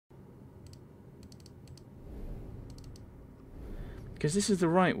Because this is the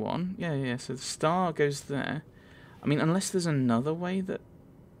right one. Yeah, yeah, so the star goes there. I mean, unless there's another way that...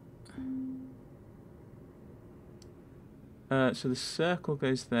 so the circle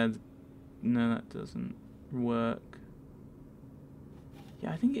goes there. No, that doesn't work.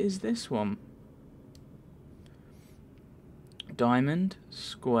 Yeah, I think it is this one. Diamond,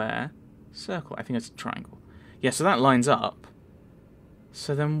 square, circle. I think it's a triangle. Yeah, so that lines up.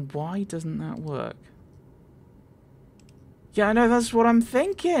 So then why doesn't that work? Yeah, I know, that's what I'm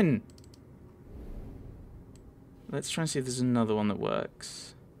thinking. Let's try and see if there's another one that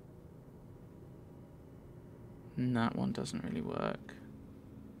works. And that one doesn't really work.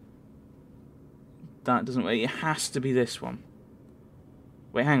 That doesn't work. It has to be this one.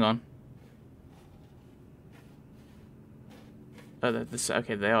 Wait, hang on. Oh,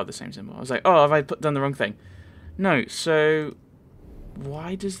 okay, they are the same symbol. I was like, oh, have I done the wrong thing? No, so...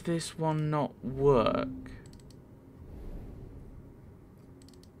 Why does this one not work?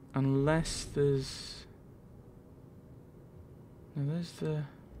 Unless there's... No, there's the...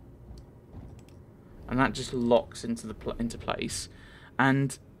 And that just locks into the into place.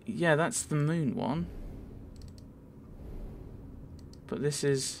 And, yeah, that's the moon one. But this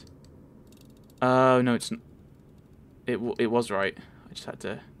is... Oh, no, it's... It was right. I just had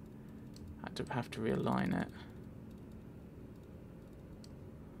to realign it.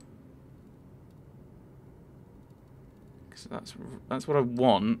 Because that's what I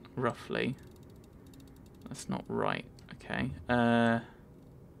want, roughly. That's not right. Okay.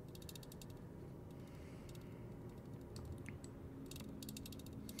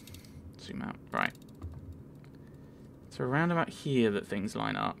 Zoom out. Right. So around about here that things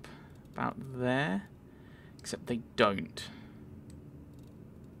line up. About there. Except they don't.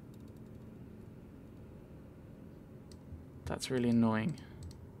 That's really annoying.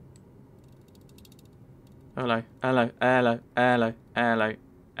 Hello, hello, hello, hello, hello,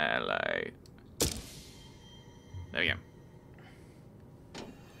 hello. There we go.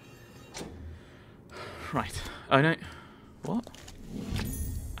 Right. Oh no. What?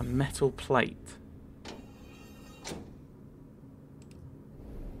 A metal plate.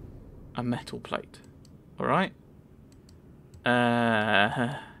 A metal plate. Alright.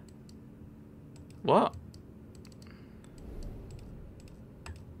 What?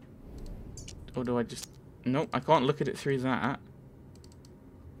 Or do I just... Nope, I can't look at it through that.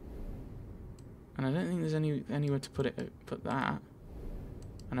 And I don't think there's anywhere to put that.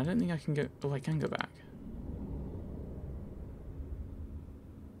 And I don't think I can go... Oh, I can go back.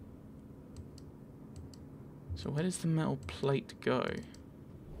 So where does the metal plate go?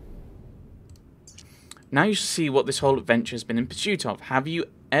 Now you see what this whole adventure has been in pursuit of. Have you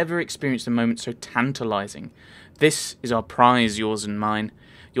ever experienced a moment so tantalizing? This is our prize, yours and mine.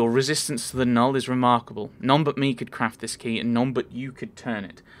 Your resistance to the null is remarkable. None but me could craft this key, and none but you could turn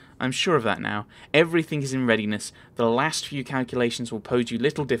it. I'm sure of that now. Everything is in readiness. The last few calculations will pose you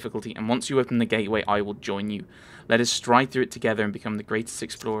little difficulty, and once you open the gateway, I will join you. Let us stride through it together and become the greatest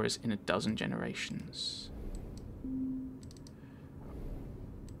explorers in a dozen generations.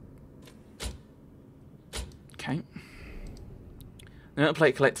 Okay. The metal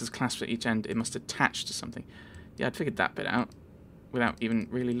plate collector's clasp at each end. It must attach to something. Yeah, I'd figured that bit out without even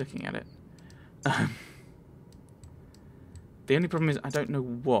really looking at it. The only problem is I don't know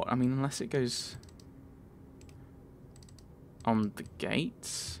what. I mean, unless it goes on the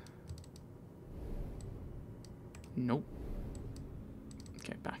gates. Nope.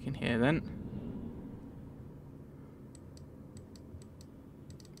 Okay, back in here then.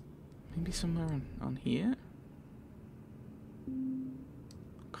 Maybe somewhere on here?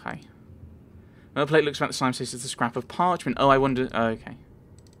 Okay. Metal plate looks about the same size as the scrap of parchment. Oh, I wonder... Oh, okay.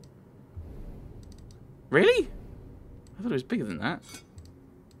 Really? I thought it was bigger than that.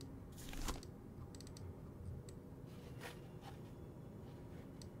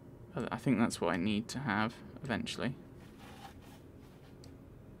 I think that's what I need to have eventually.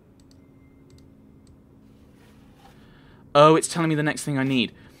 Oh, it's telling me the next thing I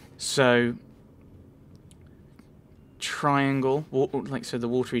need. So... Triangle. Like, so the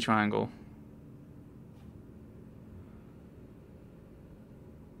watery triangle.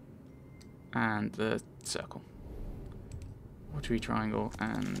 And the circle. Watery triangle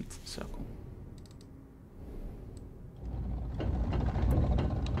and circle.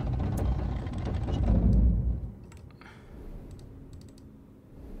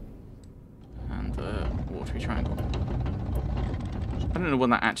 And the watery triangle. I don't know what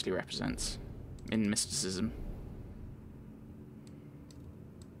that actually represents in mysticism.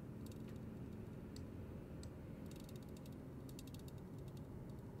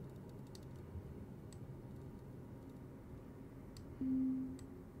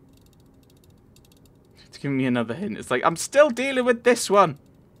 It's giving me another hint. It's like, I'm still dealing with this one.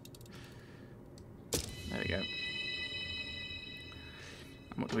 There we go.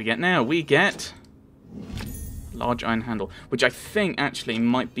 And what do we get now? We get large iron handle, which I think actually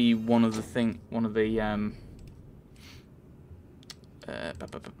might be one of the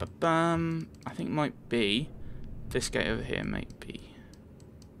I think it might be this gate over here, maybe.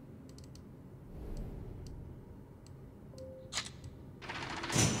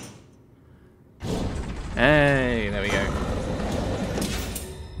 Hey, there we go.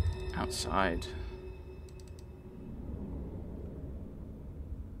 Outside.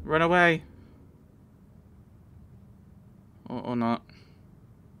 Run away. Or not.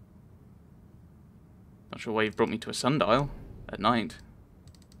 Not sure why you've brought me to a sundial at night.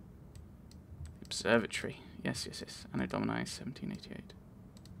 Observatory. Yes, yes, yes. Anno Domini 1788.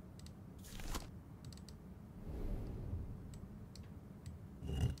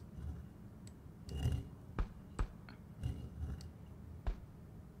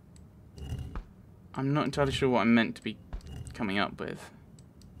 I'm not entirely sure what I'm meant to be coming up with.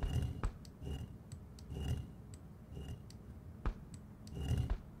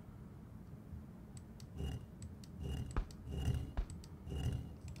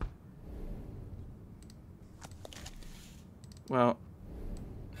 Well,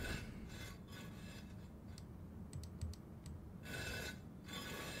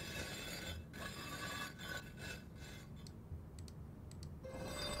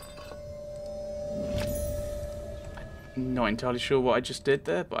 I'm not entirely sure what I just did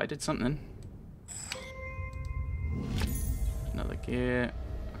there, but I did something. Another gear.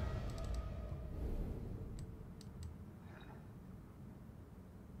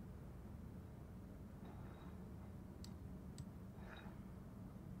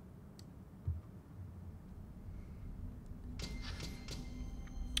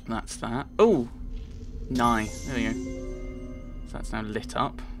 That's that. Oh! Nigh. There we go. So that's now lit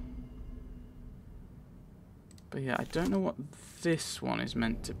up. But yeah, I don't know what this one is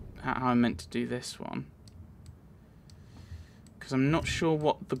meant to... how I'm meant to do this one. Because I'm not sure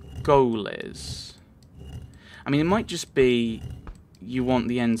what the goal is. I mean, it might just be you want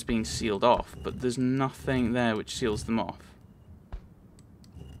the ends being sealed off, but there's nothing there which seals them off.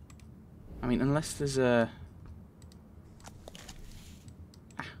 I mean, unless there's a...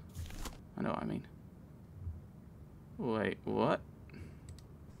 I know what I mean. Wait, what?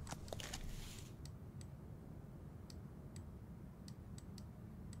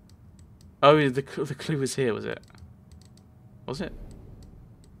 Oh, the clue was here, was it? Was it?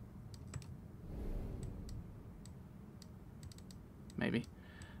 Maybe.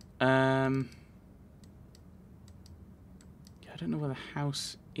 Yeah, I don't know where the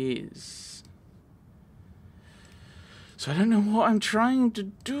house is. So I don't know what I'm trying to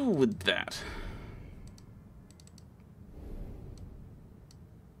do with that.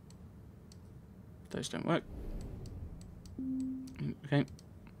 Those don't work. Okay.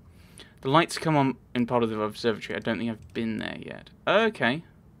 The lights come on in part of the observatory. I don't think I've been there yet. Okay.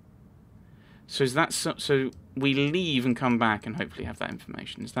 So is that so we leave and come back and hopefully have that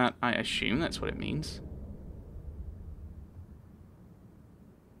information. Is that, I assume that's what it means.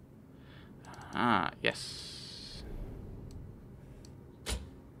 Ah, yes.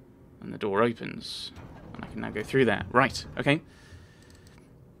 And the door opens. And I can now go through there. Right, okay.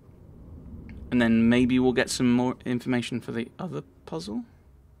 And then maybe we'll get some more information for the other puzzle.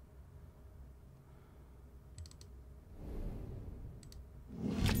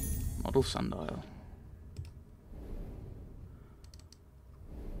 Model sundial.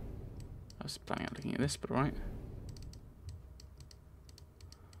 I was planning on looking at this, but alright.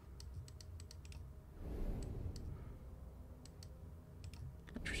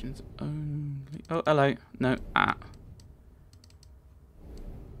 Electricians only. Oh, hello. No. Ah.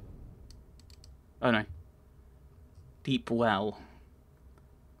 Oh no. Deep well.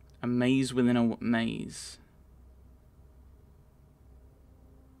 A maze within a maze.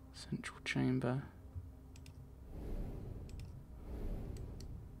 Central chamber.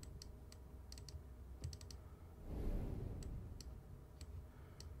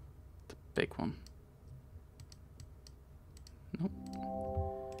 The big one. Nope.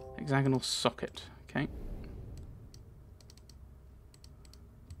 Hexagonal socket. Okay.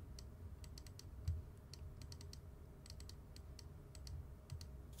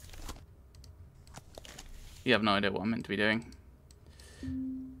 You have no idea what I'm meant to be doing.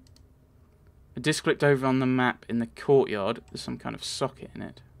 A disc clicked over on the map in the courtyard. There's some kind of socket in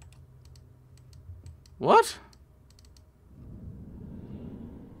it. What?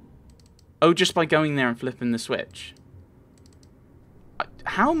 Oh, just by going there and flipping the switch.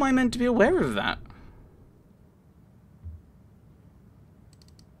 How am I meant to be aware of that?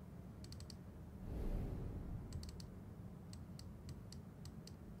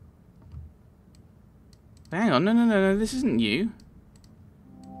 Hang on, no, this isn't you.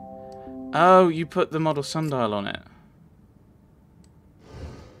 Oh, you put the model sundial on it.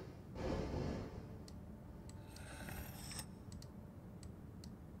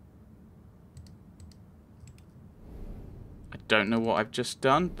 I don't know what I've just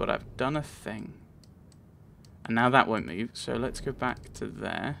done, but I've done a thing. And now that won't move, so let's go back to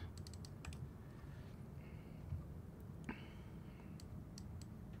there.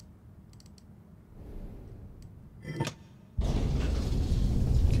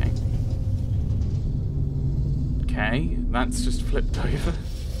 Okay, that's just flipped over.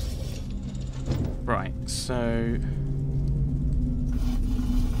 Right, so...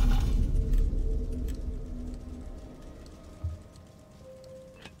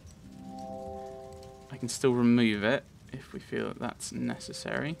 I can still remove it if we feel that that's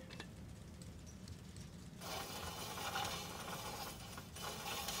necessary.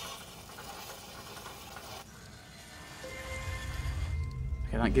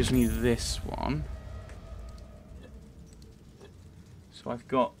 Okay, that gives me this one. So I've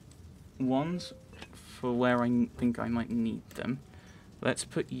got ones for where I think I might need them. Let's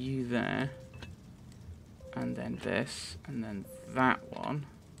put you there, and then this, and then that one.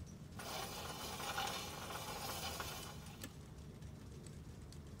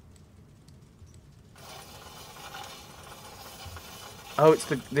 Oh, it's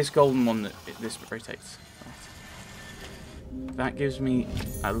this golden one that this rotates. Right. That gives me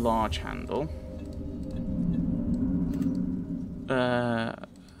a large handle.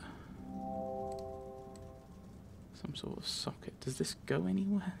 Some sort of socket. Does this go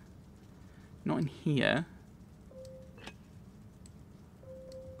anywhere? Not in here.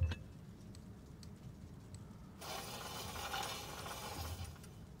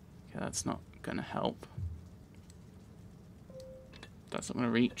 Okay, that's not gonna help. That's not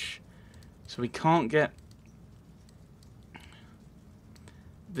gonna reach. So we can't get...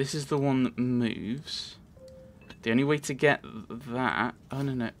 This is the one that moves. The only way to get that... Oh,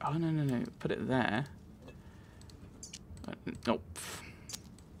 no. Oh, no. Put it there. Nope.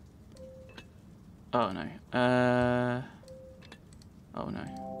 Oh, no. Oh, no.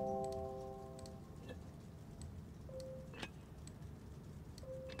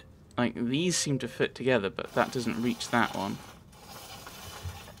 Like, these seem to fit together, but that doesn't reach that one.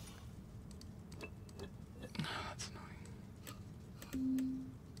 That's annoying.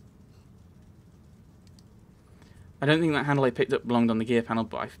 I don't think that handle I picked up belonged on the gear panel,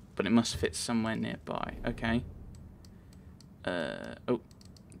 but it must fit somewhere nearby. Okay. Oh,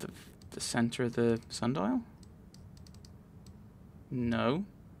 the center of the sundial? No.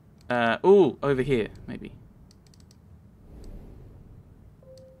 Oh, over here, maybe.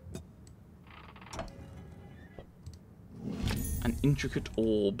 An intricate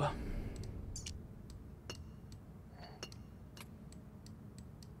orb.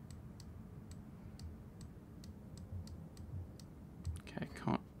 Okay,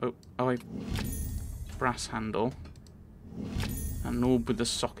 can't... Oh, I... Brass handle. An orb with a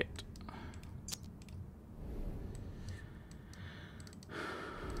socket.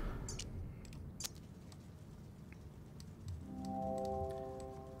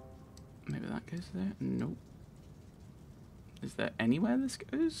 Maybe that goes there? Nope. Is there anywhere this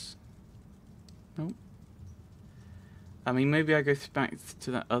goes? Nope. I mean, maybe I go back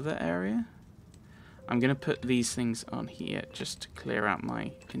to that other area. I'm going to put these things on here just to clear out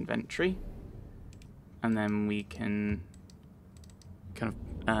my inventory. And then we can kind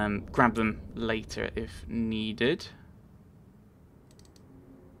of grab them later if needed.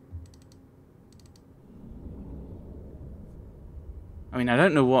 I mean, I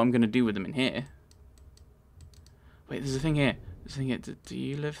don't know what I'm going to do with them in here. Wait, there's a thing here. There's a thing here. Do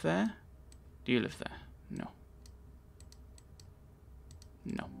you live there? Do you live there? No.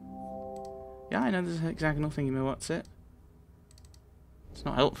 No. Yeah, I know there's a hexagonal thingy, what's it? It's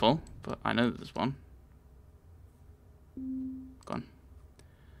not helpful, but I know that there's one. Gone.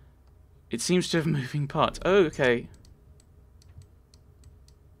 It seems to have moving parts. Oh, okay.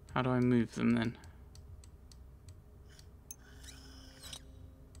 How do I move them then?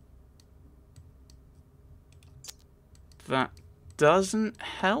 That doesn't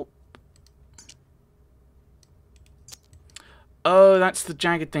help. Oh, that's the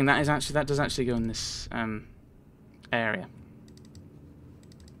jagged thing. That does actually go in this area.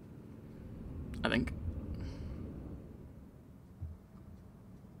 I think.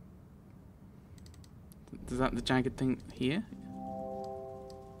 Is that the jagged thing here?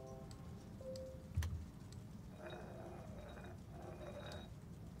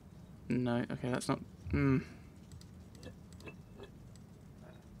 No. Okay, that's not.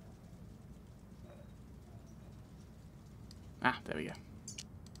 Ah, there we go.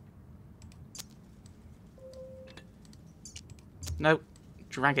 No,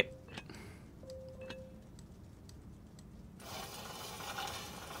 drag it.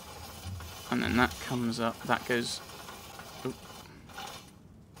 And then that comes up, that goes... Oop.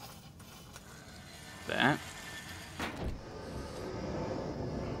 There.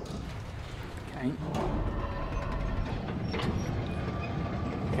 Okay.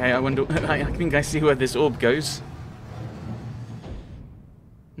 Okay, I wonder... I think I see where this orb goes.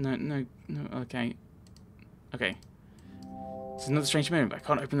 No, okay. Okay. It's another strange moment, but I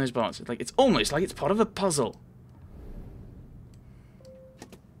can't open those bars. It's almost like it's part of a puzzle.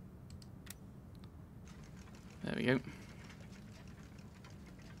 There we go.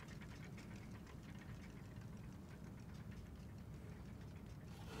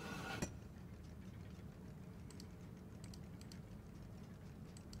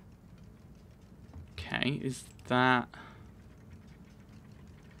 Okay, is that...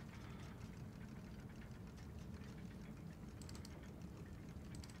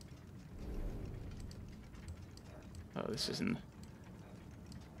 Oh, this isn't...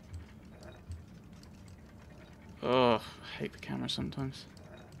 Oh, I hate the camera sometimes.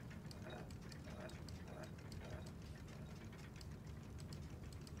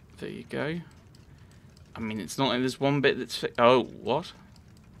 There you go. I mean, it's not like there's one bit that's... Oh, what?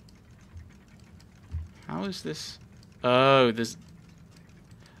 How is this... Oh, there's...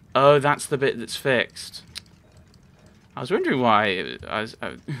 Oh, that's the bit that's fixed. I was wondering why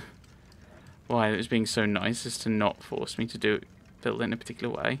why it was being so nice as to not force me to build it in a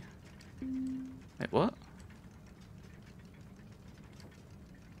particular way. Wait, what?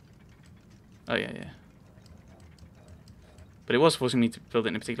 Oh, yeah. But it was forcing me to build it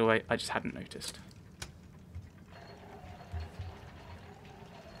in a particular way, I just hadn't noticed.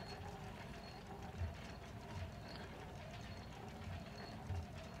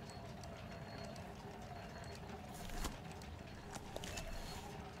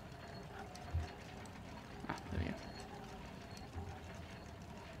 Ah, there we go.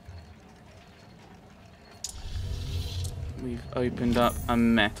 We've opened up a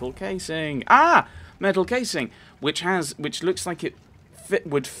metal casing. Ah! Metal casing, which looks like it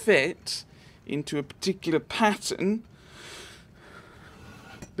would fit into a particular pattern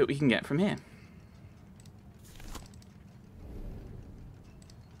that we can get from here.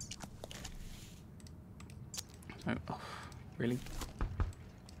 Oh, really?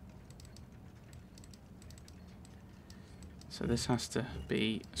 So this has to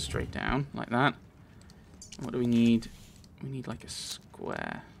be straight down like that. And what do we need? We need like a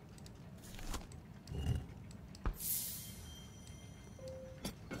square.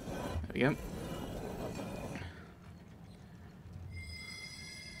 There we go.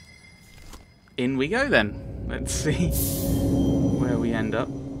 In we go then. Let's see where we end up.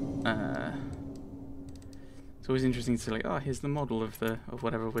 It's always interesting to like, oh, here's the model of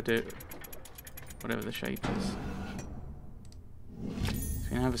whatever we're doing, whatever the shape is. So we're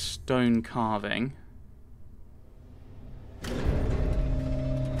gonna have a stone carving.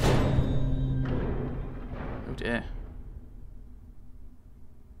 Oh dear.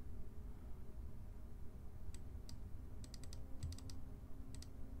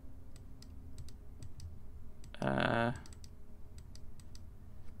 Okay,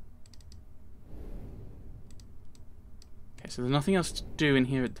 so there's nothing else to do in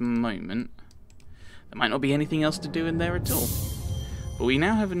here at the moment. There might not be anything else to do in there at all. But we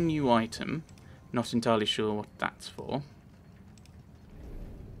now have a new item. Not entirely sure what that's for.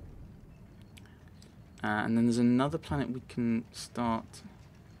 And then there's another planet we can start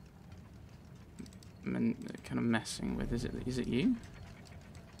kind of messing with. Is it you?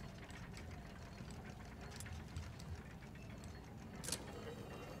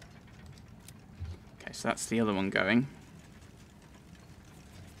 Okay, so that's the other one going.